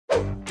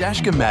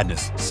Dashcam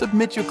Madness.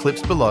 Submit your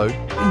clips below.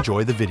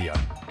 Enjoy the video.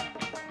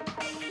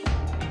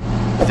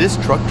 This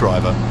truck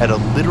driver had a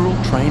literal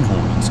train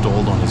horn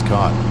installed on his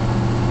car.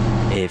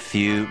 A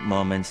few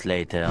moments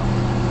later.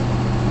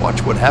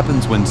 Watch what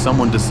happens when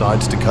someone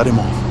decides to cut him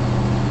off.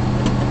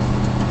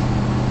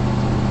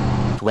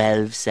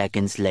 12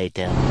 seconds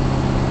later.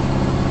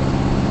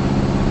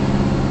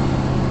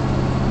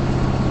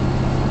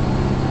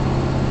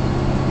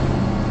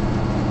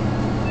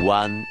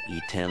 One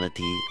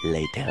eternity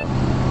later.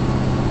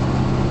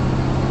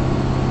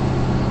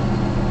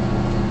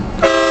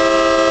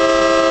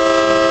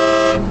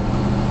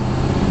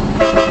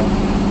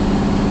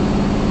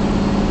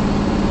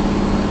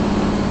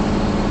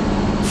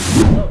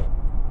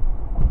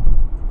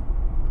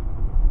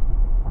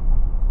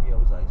 Yeah, it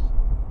was ice.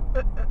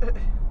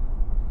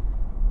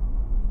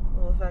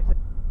 Well, the fact that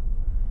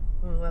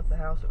when we left the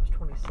house, it was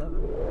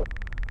 27.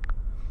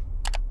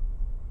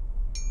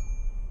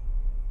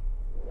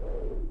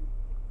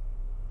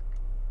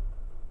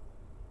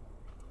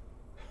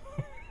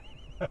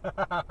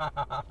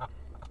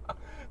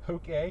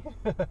 Okay.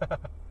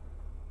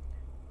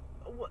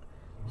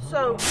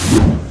 So...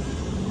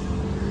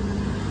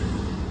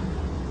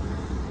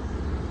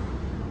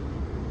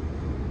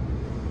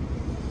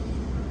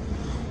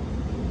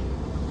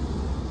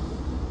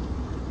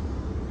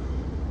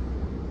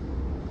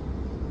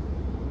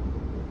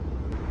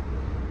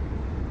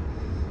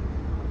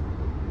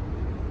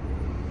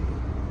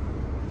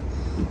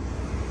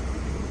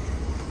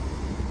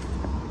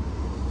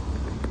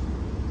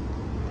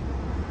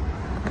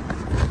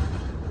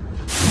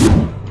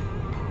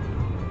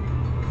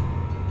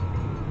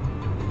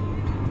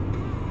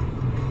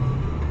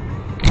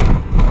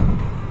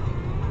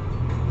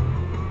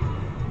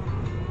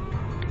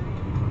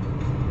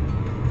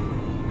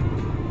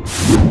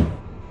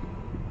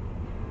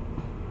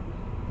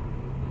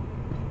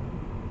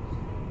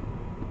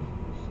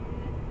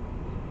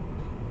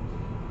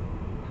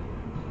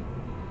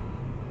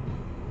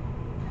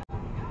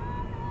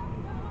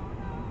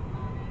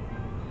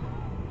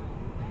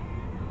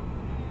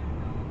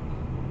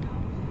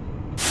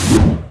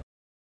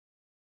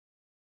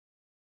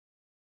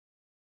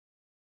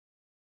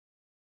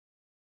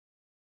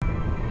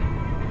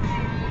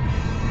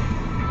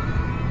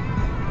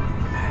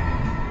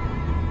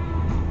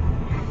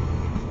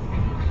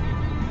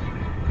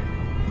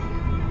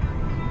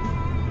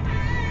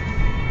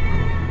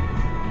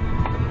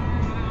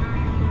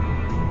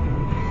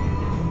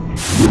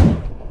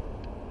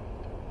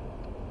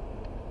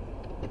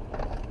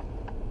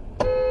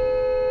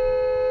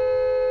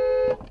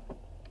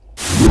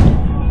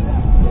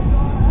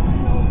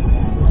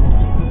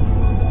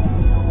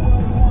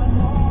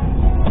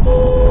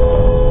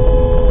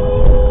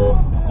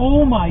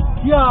 Oh my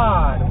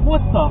god!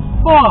 What the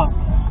fuck?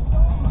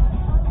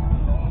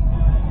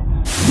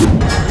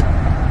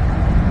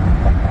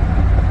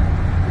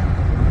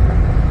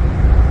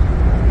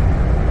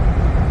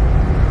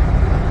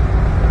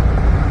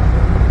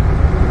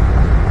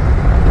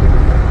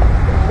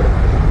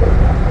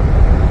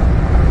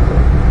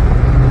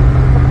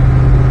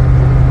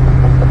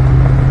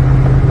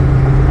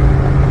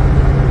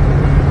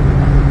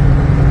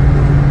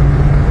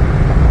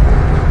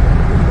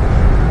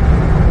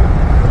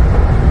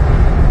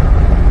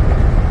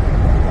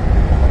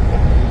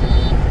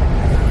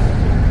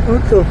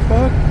 What the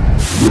fuck?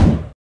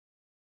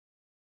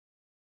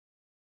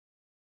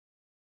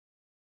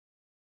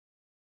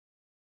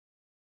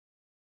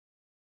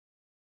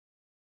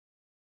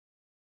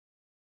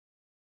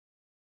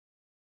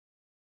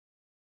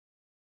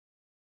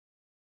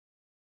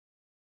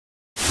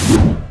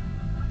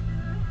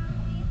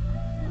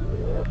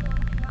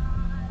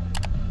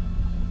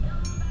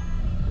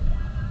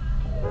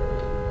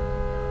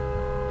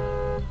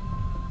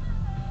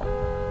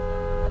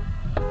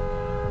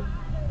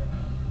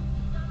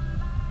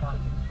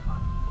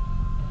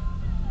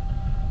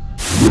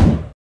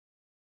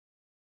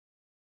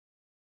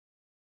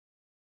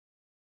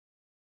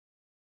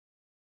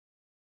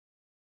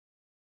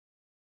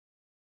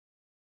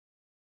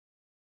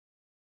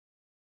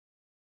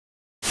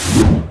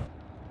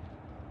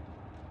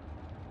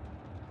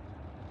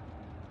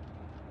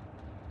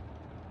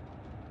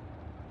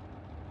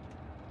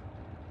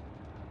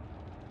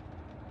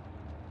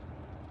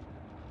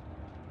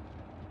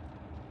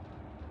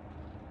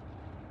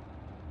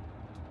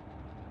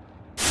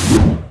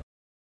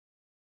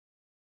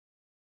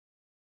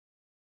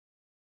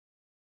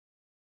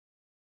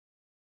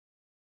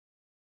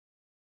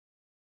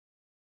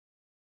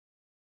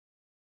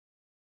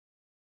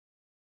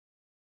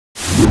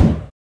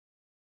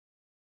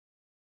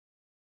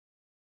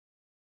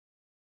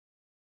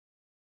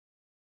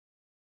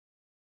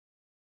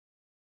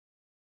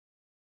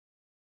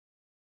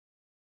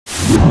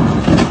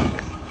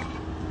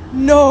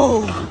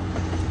 No!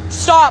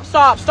 Stop,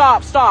 stop,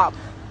 stop, stop.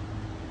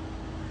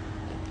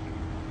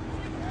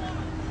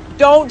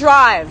 Don't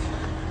drive.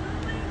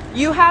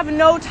 You have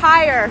no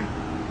tire.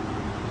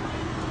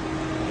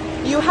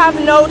 You have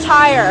no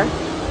tire.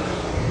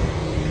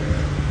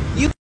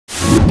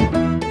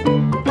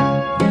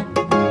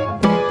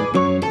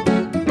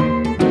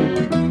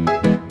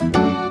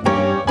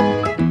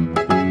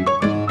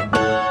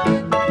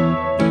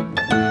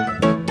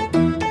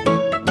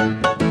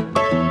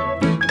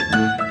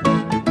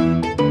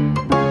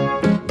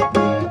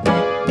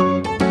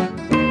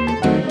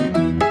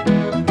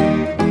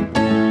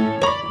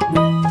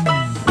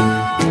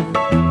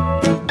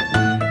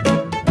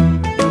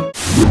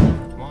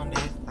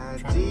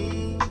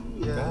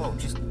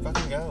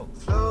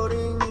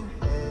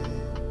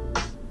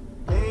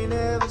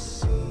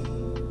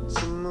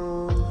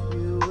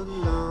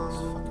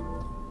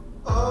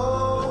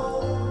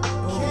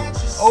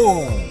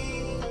 Boom!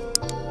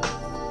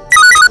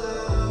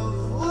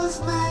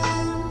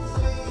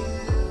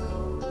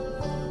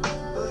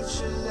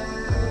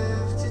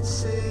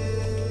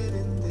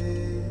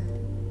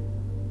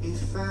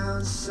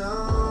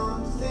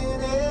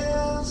 Something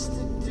else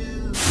to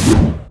do.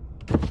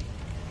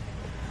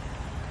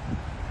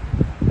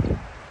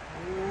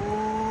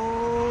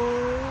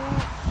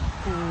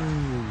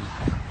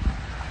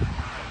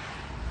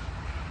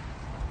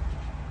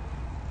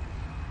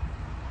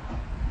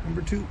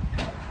 Number 2.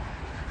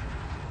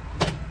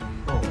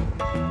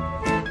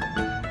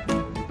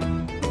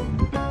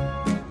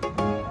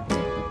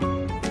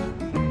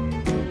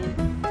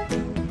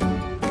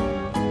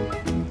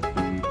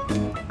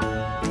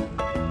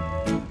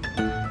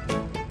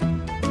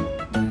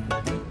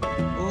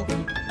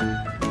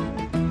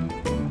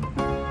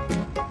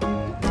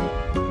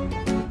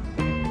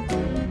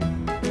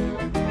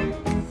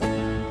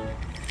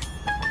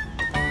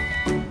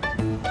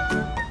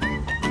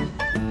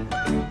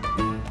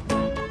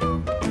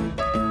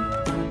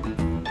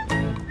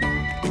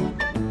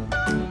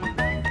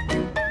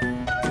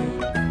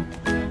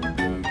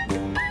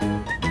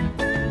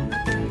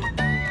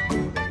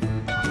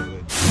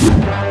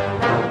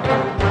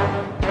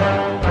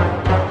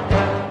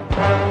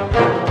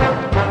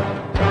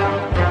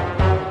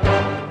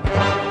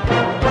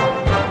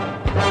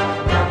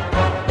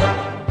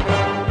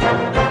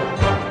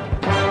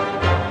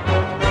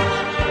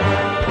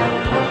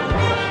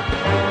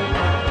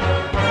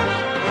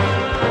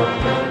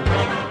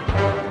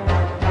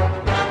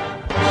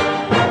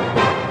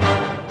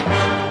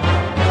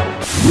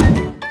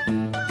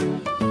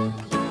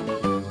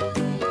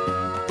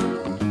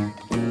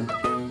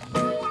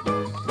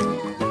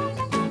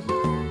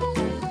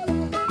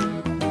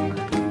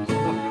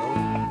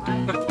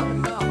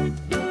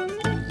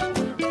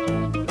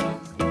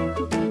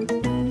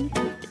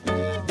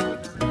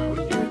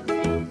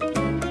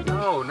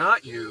 No,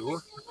 not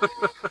you.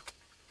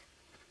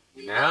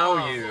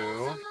 Now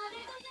you.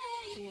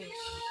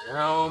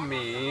 Now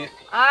me.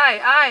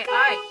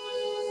 Aye.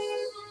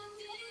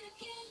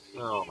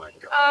 Oh my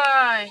god.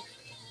 Aye.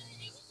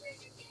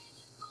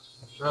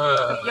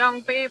 Uh,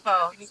 Young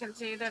people, you can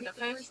see that the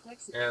face.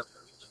 yeah.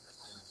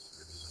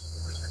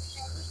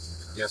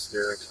 Yes,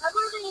 Derek.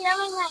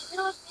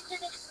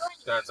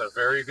 That's a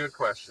very good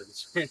question,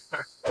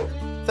 sweetheart.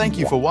 Thank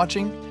you for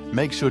watching.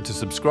 Make sure to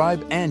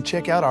subscribe and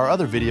check out our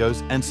other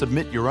videos and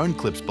submit your own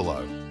clips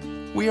below.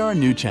 We are a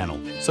new channel,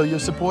 so your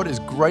support is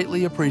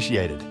greatly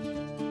appreciated.